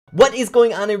What is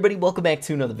going on, everybody? Welcome back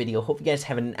to another video. Hope you guys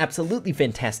have an absolutely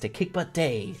fantastic kick butt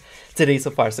day today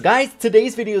so far. So guys,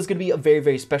 today's video is going to be a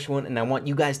very special one, and I want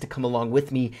you guys to come along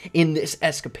with me in this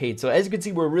escapade. So as you can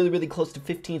see, we're really close to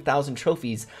 15,000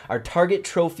 trophies, our target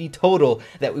trophy total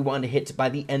that we want to hit by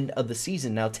the end of the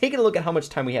season. Now, taking a look at how much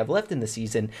time we have left in the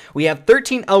season, we have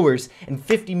 13 hours and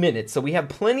 50 minutes. So we have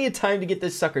plenty of time to get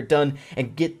this sucker done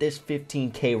and get this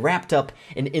 15K wrapped up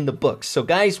and in the books. So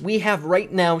guys, we have right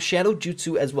now Shadow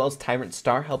Jutsu as well as Tyrant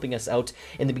Star helping us out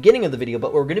in the beginning of the video,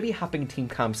 but we're going to be hopping team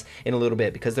comps in a little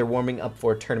bit because they're warming up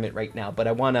for a tournament right now. But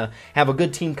I want to have a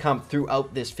good team comp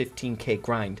throughout this 15K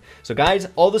grind. So guys,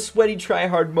 all the sweaty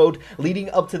try-hard mode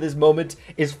leading up to this moment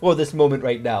is for this moment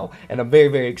right now, and I'm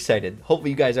very excited.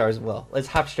 Hopefully you guys are as well. Let's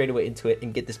hop straight away into it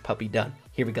and get this puppy done.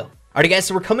 Here we go. Alright guys,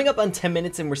 so we're coming up on 10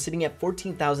 minutes and we're sitting at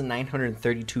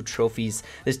 14,932 trophies.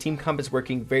 This team comp is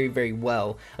working very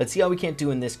well. Let's see how we can't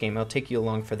do in this game. I'll take you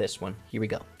along for this one. Here we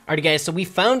go. Alright guys, so we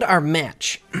found our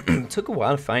match. Took a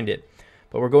while to find it,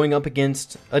 but we're going up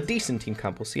against a decent team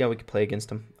comp. We'll see how we can play against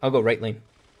them. I'll go right lane.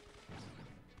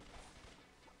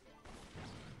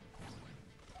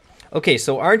 Okay,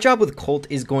 so our job with Colt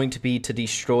is going to be to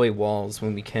destroy walls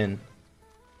when we can.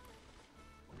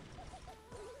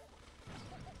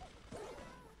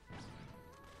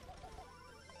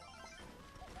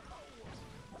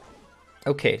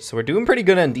 Okay, so we're doing pretty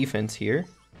good on defense here.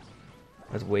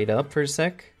 Let's wait up for a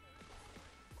sec.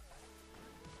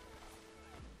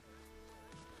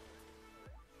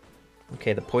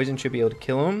 Okay, the poison should be able to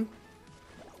kill him.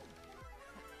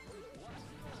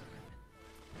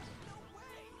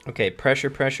 Okay,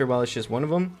 pressure while it's just one of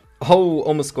them. Oh,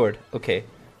 almost scored. Okay,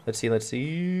 let's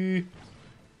see.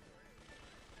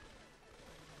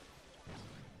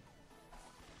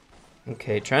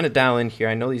 Okay, trying to dial in here.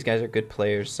 I know these guys are good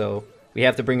players, so we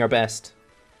have to bring our best.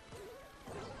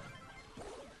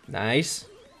 Nice.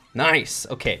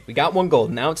 Okay, we got one goal.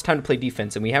 Now it's time to play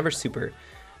defense, and we have our super,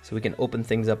 so we can open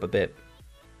things up a bit.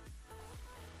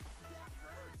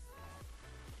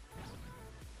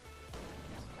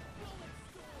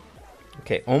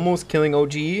 Okay, almost killing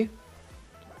OG.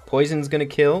 Poison's gonna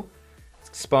kill.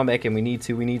 Let's spawn back in. We need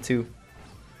to.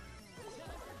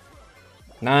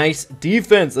 Nice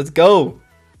defense. Let's go.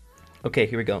 Okay,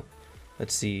 here we go.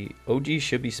 Let's see. OG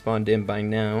should be spawned in by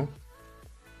now.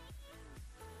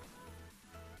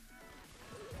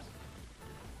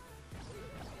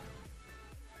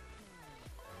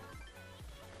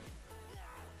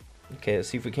 Okay, let's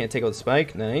see if we can't take out the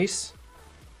spike. Nice.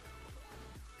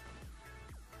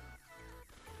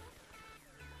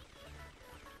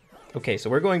 Okay, so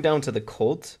we're going down to the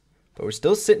Colt, but we're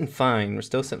still sitting fine. It's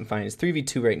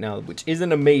 3v2 right now, which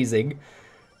isn't amazing,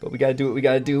 but we gotta do what we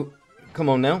gotta do. Come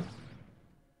on now.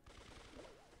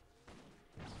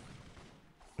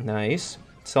 Nice.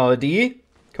 Solid D.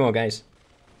 Come on, guys.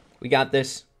 We got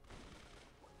this.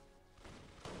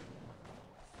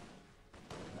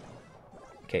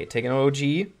 Okay, taking an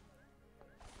OG.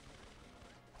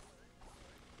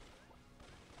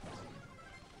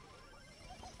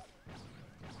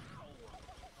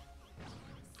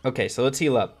 Okay, so let's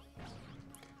heal up.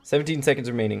 17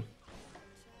 seconds remaining.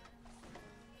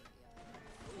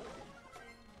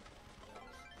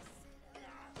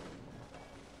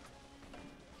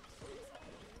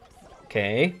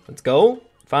 Okay, let's go.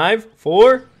 5,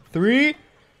 4, 3,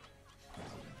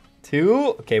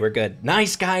 2. Okay, we're good.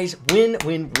 Nice, guys.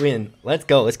 Win. Let's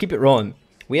go. Let's keep it rolling.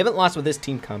 We haven't lost with this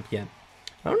team comp yet.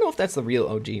 I don't know if that's the real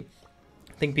OG. I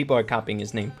think people are copying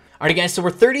his name. Alright guys, so we're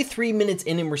 33 minutes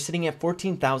in and we're sitting at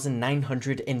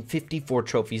 14,954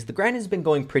 trophies. The grind has been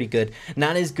going pretty good.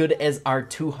 Not as good as our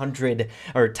 200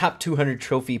 or top 200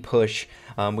 trophy push.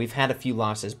 We've had a few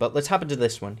losses, but let's hop into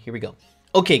this one. Here we go.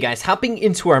 Okay guys, hopping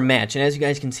into our match, and as you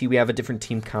guys can see, we have a different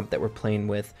team comp that we're playing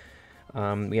with.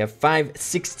 We have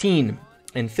 5-16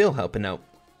 and Phil helping out.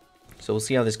 So we'll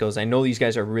see how this goes. I know these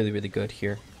guys are really good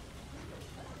here.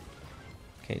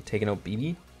 Okay, taking out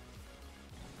BB.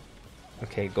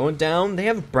 Okay, going down, they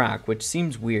have Brock, which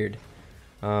seems weird.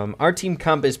 Our team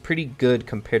comp is pretty good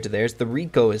compared to theirs. The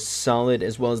Rico is solid,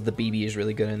 as well as the BB is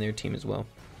really good on their team as well.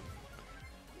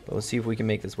 But let's see if we can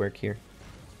make this work here.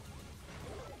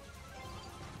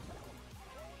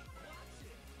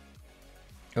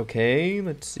 Okay,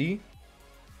 let's see.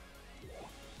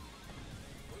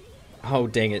 Oh,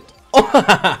 dang it.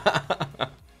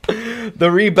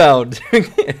 The rebound.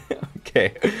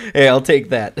 Okay. Hey, I'll take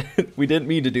that. We didn't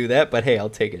mean to do that, but hey, I'll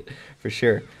take it for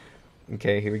sure.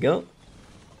 Okay, here we go.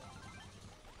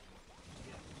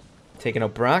 Taking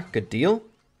out Brock. Good deal.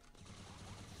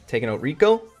 Taking out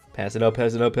Rico. Pass it up,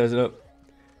 pass it up, pass it up.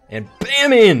 And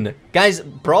bam in! Guys,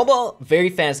 Brawl Ball, very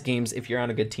fast games if you're on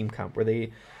a good team comp where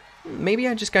they Maybe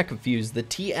I just got confused. The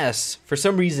TS, for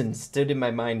some reason, stood in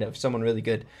my mind of someone really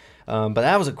good. But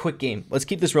that was a quick game. Let's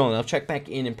keep this rolling. I'll check back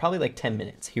in probably like 10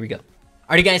 minutes. Here we go.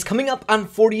 Alrighty guys, coming up on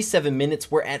 47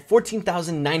 minutes, we're at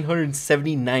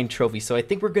 14,979 trophies, so I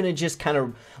think we're going to just kind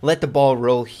of let the ball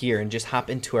roll here and just hop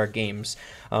into our games.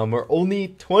 We're only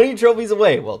 20 trophies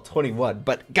away, well 21,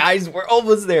 but guys, we're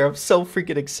almost there. I'm so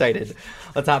freaking excited.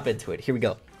 Let's hop into it. Here we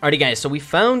go. Alrighty guys, so we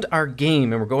found our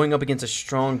game and we're going up against a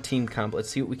strong team comp. Let's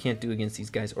see what we can't do against these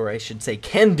guys, or I should say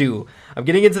can do. I'm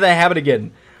getting into that habit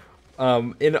again.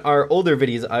 In our older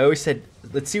videos, I always said,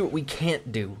 let's see what we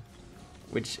can't do,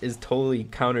 which is totally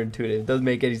counterintuitive. It doesn't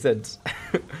make any sense.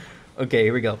 Okay,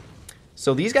 here we go.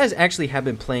 So these guys actually have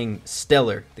been playing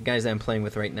stellar, the guys that I'm playing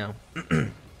with right now.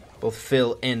 Both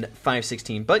Phil and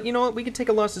 516. But you know what? We can take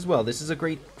a loss as well. This is a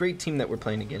great team that we're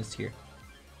playing against here.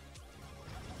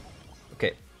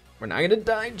 Okay, we're not going to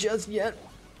die just yet.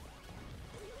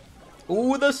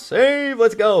 Ooh, the save.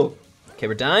 Let's go. Okay,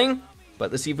 we're dying.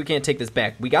 But let's see if we can't take this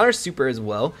back. We got our super as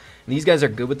well. And these guys are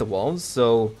good with the walls,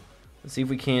 so let's see if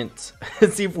we can't.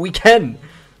 Let's see if we can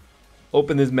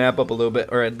open this map up a little bit,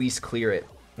 or at least clear it.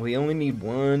 We only need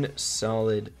one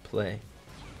solid play.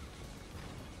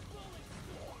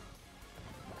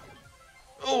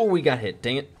 Oh, we got hit.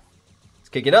 Dang it. Let's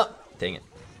kick it up. Dang it.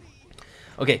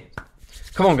 Okay.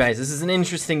 Come on, guys. This is an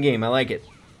interesting game. I like it.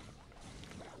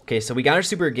 Okay, so we got our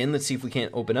super again. Let's see if we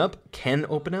can't open up. Can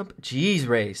open up? Jeez,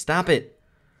 Ray. Stop it.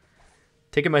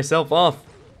 Taking myself off.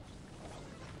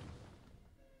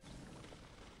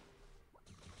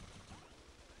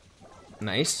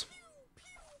 Nice.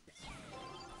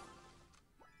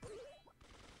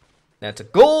 That's a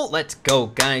goal. Let's go,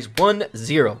 guys.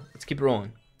 1-0. Let's keep it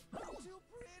rolling.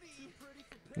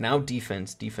 Now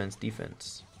defense, defense,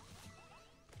 defense.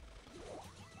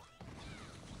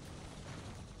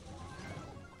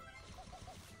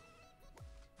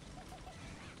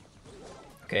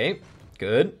 Okay,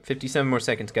 good. 57 more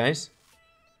seconds, guys.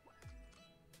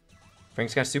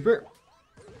 Frank's got super.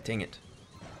 Dang it.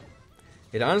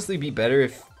 It'd honestly be better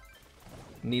if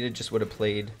Nita just would have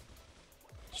played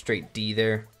straight D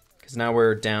there, because now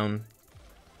we're down.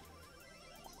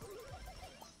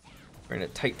 We're in a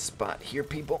tight spot here,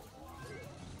 people.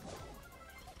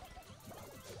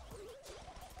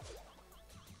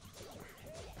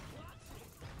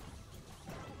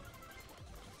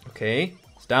 Okay,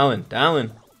 it's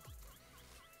Dallin.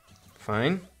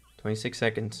 Fine. 26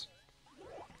 seconds.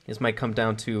 This might come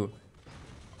down to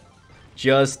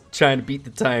just trying to beat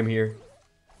the time here.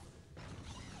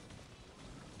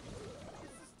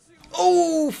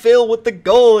 Oh, Phil with the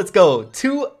goal. Let's go.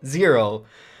 2-0.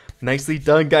 Nicely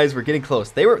done, guys. We're getting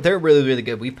close. They're really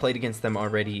good. We've played against them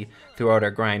already throughout our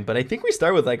grind, but I think we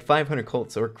start with like 500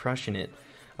 Colts, so we're crushing it.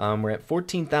 We're at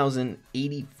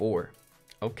 14,084.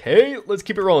 Okay, let's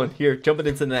keep it rolling. Here, jumping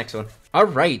into the next one. All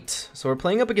right, so we're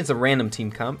playing up against a random team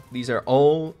comp. These are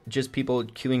all just people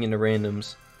queuing into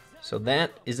randoms, so that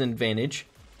is an advantage.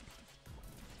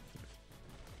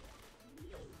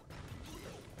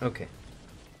 Okay.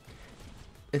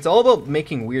 It's all about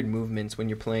making weird movements when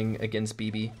you're playing against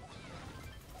BB.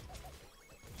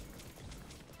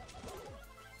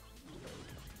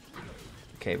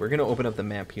 Okay, we're gonna open up the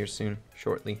map here soon,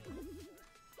 shortly.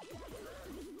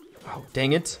 Oh,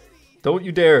 dang it. Don't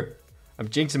you dare. I'm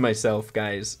jinxing myself,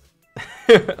 guys.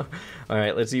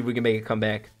 Alright, let's see if we can make a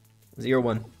comeback.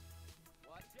 0-1.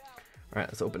 Alright,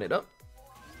 let's open it up.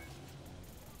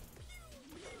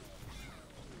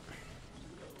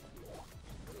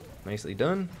 Nicely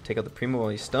done. Take out the Primo while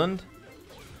he's stunned.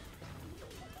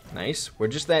 Nice. We're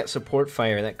just that support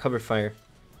fire, that cover fire.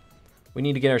 We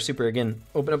need to get our super again.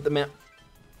 Open up the map.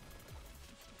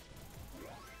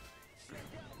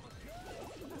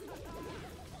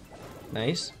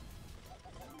 Nice.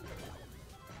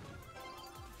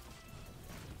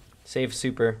 Save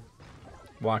super.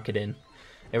 Walk it in.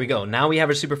 There we go. Now we have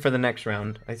our super for the next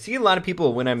round. I see a lot of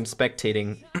people when I'm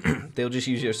spectating, they'll just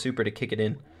use your super to kick it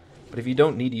in. But if you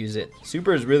don't need to use it,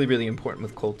 super is really important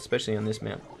with Colt, especially on this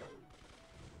map.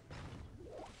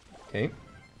 Okay.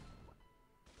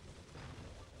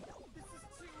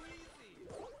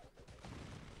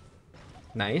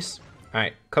 Nice.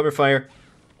 Alright, cover fire.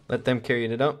 Let them carry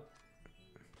it up.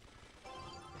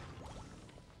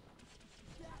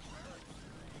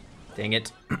 Dang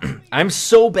it. I'm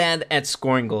so bad at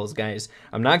scoring goals, guys.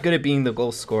 I'm not good at being the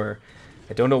goal scorer.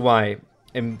 I don't know why.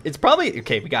 And it's probably...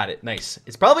 Okay, we got it. Nice.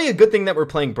 It's probably a good thing that we're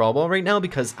playing Brawl Ball right now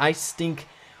because I stink...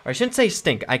 Or I shouldn't say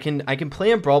stink. I can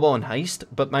play on Brawl Ball and Heist,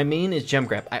 but my main is Gem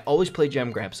Grab. I always play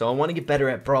Gem Grab, so I want to get better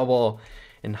at Brawl Ball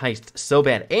and Heist so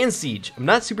bad. And Siege. I'm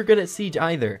not super good at Siege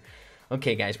either.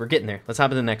 Okay, guys, we're getting there. Let's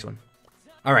hop to the next one.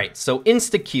 Alright, so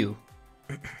insta-Q.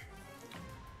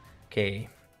 Okay.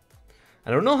 I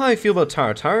don't know how I feel about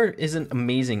Tara. Tara isn't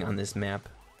amazing on this map,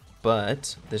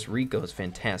 but this Rico is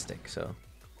fantastic, so.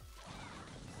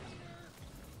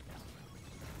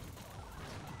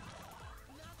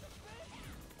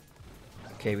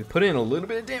 Okay, we put in a little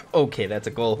bit of damage. Okay, that's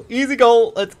a goal. Easy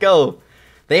goal. Let's go.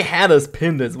 They had us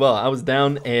pinned as well. I was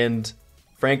down and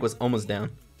Frank was almost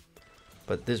down.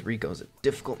 But this Rico is a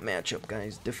difficult matchup,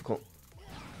 guys. Difficult.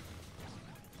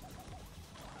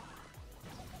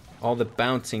 All the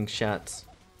bouncing shots.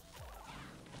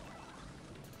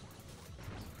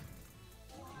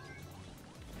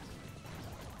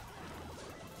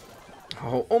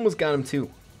 Oh, almost got him too.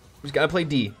 We just gotta play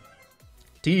D.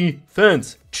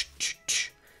 Defense.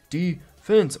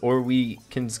 Defense. Or we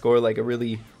can score like a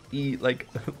really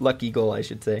lucky goal, I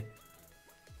should say.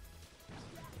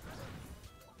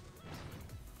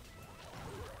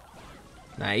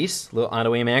 Nice. Little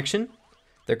auto aim action.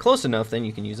 If they're close enough, then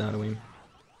you can use auto aim.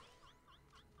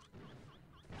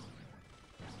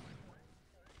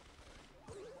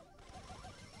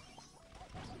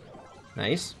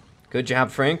 Nice. Good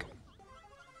job, Frank.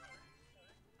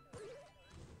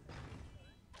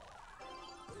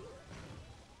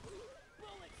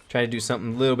 Try to do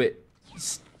something a little bit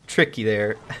tricky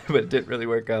there, but it didn't really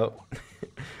work out.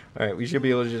 Alright, we should be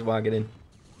able to just walk it in.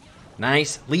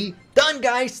 Nicely done,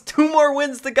 guys! 2 more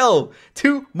wins to go!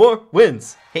 2 more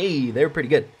wins! Hey, they're pretty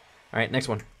good. Alright, next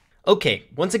one. Okay,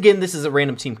 once again, this is a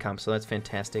random team comp, so that's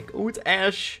fantastic. Oh, it's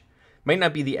Ash. Might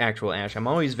not be the actual Ash. I'm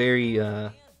always very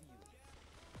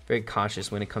cautious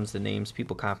when it comes to names.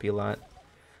 People copy a lot.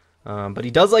 But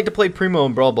he does like to play Primo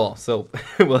and Brawl Ball, so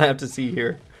we'll have to see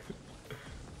here.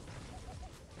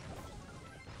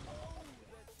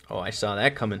 Oh, I saw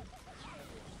that coming.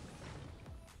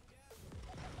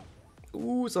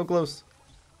 Ooh, so close.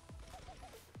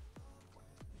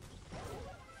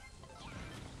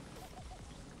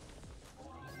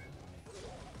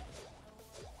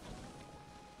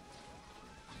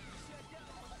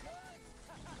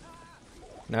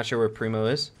 Not sure where Primo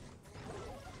is.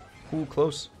 Ooh,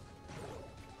 close.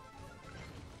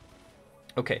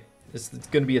 Okay, this is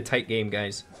going to be a tight game,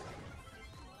 guys.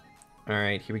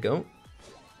 Alright, here we go.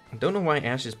 I don't know why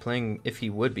Ash is playing, if he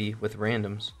would be, with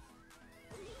randoms.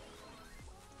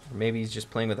 Or maybe he's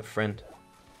just playing with a friend.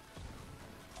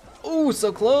 Ooh,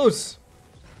 so close!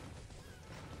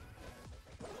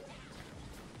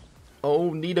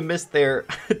 Oh, need a miss there.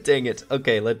 Dang it.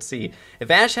 Okay, let's see. If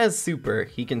Ash has super,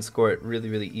 he can score it really,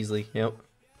 really easily. Yep.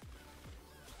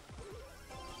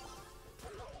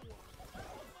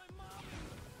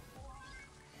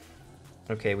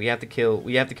 Okay, we have to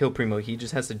kill Primo. He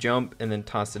just has to jump and then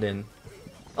toss it in.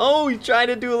 Oh, he tried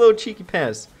to do a little cheeky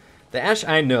pass. The Ash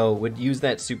I know would use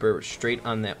that super straight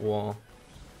on that wall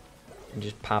and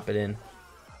just pop it in.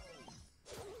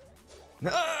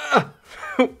 Ah!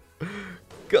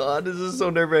 God, this is so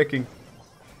nerve-wracking.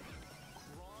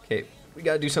 Okay, we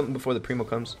gotta do something before the Primo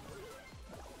comes.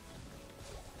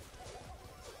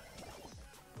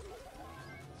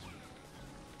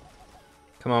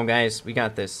 Come on, guys, we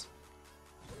got this.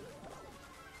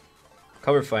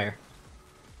 Cover fire.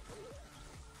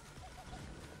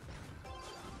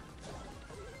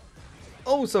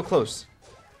 Oh, so close.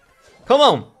 Come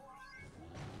on.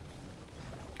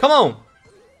 Come on.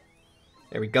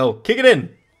 There we go. Kick it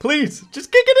in. Please,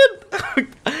 just kick it in.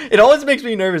 It always makes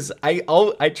me nervous.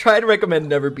 I try to recommend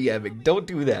never be epic. Don't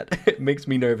do that. It makes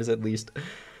me nervous at least.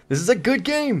 This is a good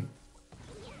game.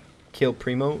 Kill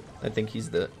Primo. I think he's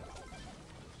the...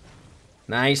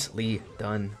 Nicely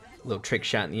done. Little trick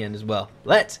shot in the end as well.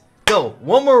 Let's go.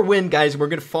 One more win, guys. We're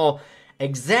gonna fall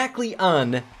exactly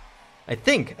on... I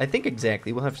think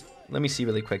exactly. We'll have to, let me see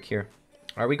really quick here.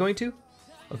 Are we going to?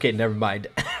 Okay, never mind.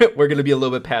 We're going to be a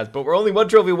little bit past, but we're only 1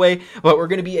 trophy away, but we're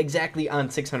going to be exactly on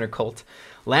 600 Colt.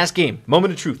 Last game,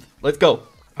 moment of truth. Let's go.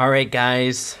 All right,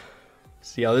 guys.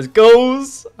 See how this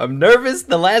goes. I'm nervous.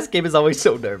 The last game is always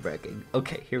so nerve-wracking.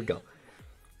 Okay, here we go.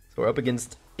 So we're up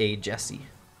against a Jesse.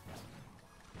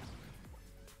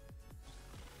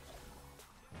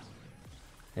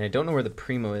 And I don't know where the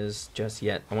Primo is just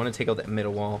yet. I want to take out that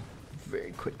middle wall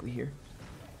very quickly here.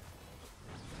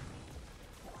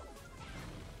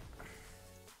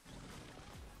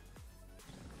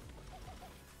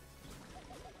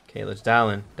 Okay, let's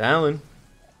dial in. Dial in.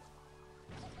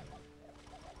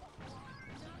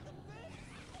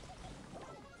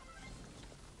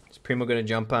 Is Primo gonna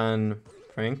jump on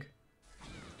Frank?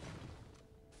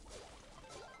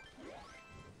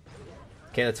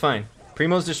 Okay, that's fine.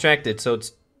 Primo's distracted, so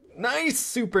it's nice,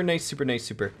 super nice, super nice,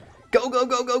 super. Go, go,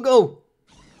 go, go, go!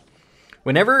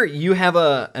 Whenever you have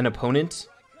an opponent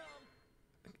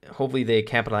hopefully they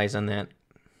capitalize on that.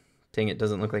 Dang, it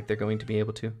doesn't look like they're going to be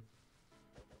able to.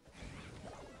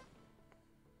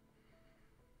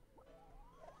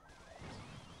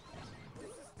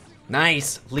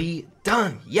 Nicely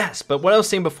done. Yes, but what I was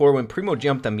saying before, when Primo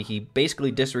jumped on me, he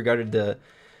basically disregarded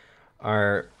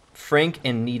our Frank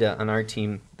and Nita on our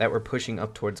team that were pushing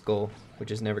up towards goal,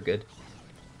 which is never good.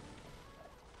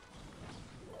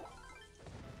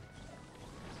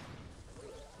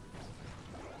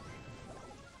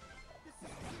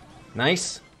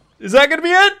 Nice. Is that gonna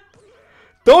be it?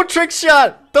 Don't trick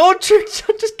shot. Don't trick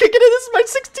shot. Just kick it in. This is my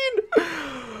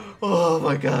 16. Oh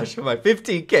my gosh, my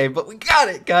 15K, but we got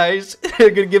it, guys.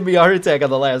 They're gonna give me a heart attack on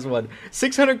the last one.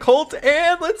 600 Colt,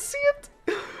 and let's see it.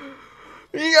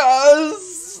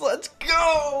 Yes, let's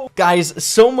go. Guys,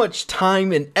 so much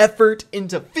time and effort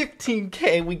into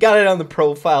 15K. We got it on the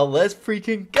profile. Let's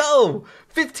freaking go.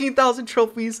 15,000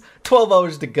 trophies, 12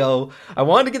 hours to go. I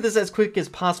wanted to get this as quick as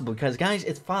possible because, guys,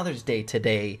 it's Father's Day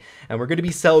today, and we're going to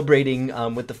be celebrating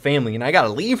with the family, and I got to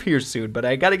leave here soon, but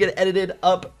I got to get it edited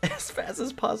up as fast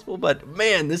as possible. But,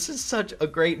 man, this is such a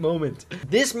great moment.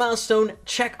 This milestone,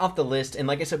 check off the list, and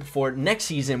like I said before, next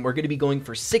season, we're going to be going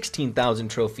for 16,000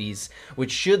 trophies,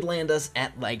 which should land us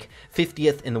at, like,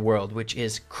 50th in the world, which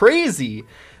is crazy.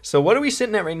 So what are we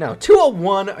sitting at right now?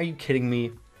 201? Are you kidding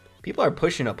me? People are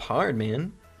pushing up hard,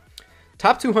 man.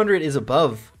 Top 200 is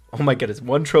above. Oh my goodness,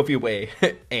 one trophy away.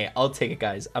 Hey, I'll take it,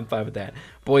 guys. I'm fine with that.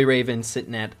 Boy Raven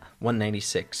sitting at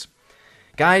 196.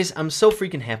 Guys, I'm so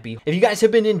freaking happy. If you guys have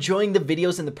been enjoying the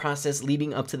videos and the process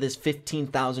leading up to this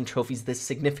 15,000 trophies, this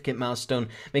significant milestone,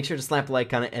 make sure to slap a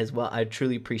like on it as well. I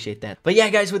truly appreciate that. But yeah,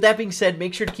 guys, with that being said,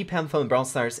 make sure to keep having fun with Brawl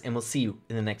Stars, and we'll see you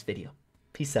in the next video.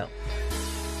 Peace out.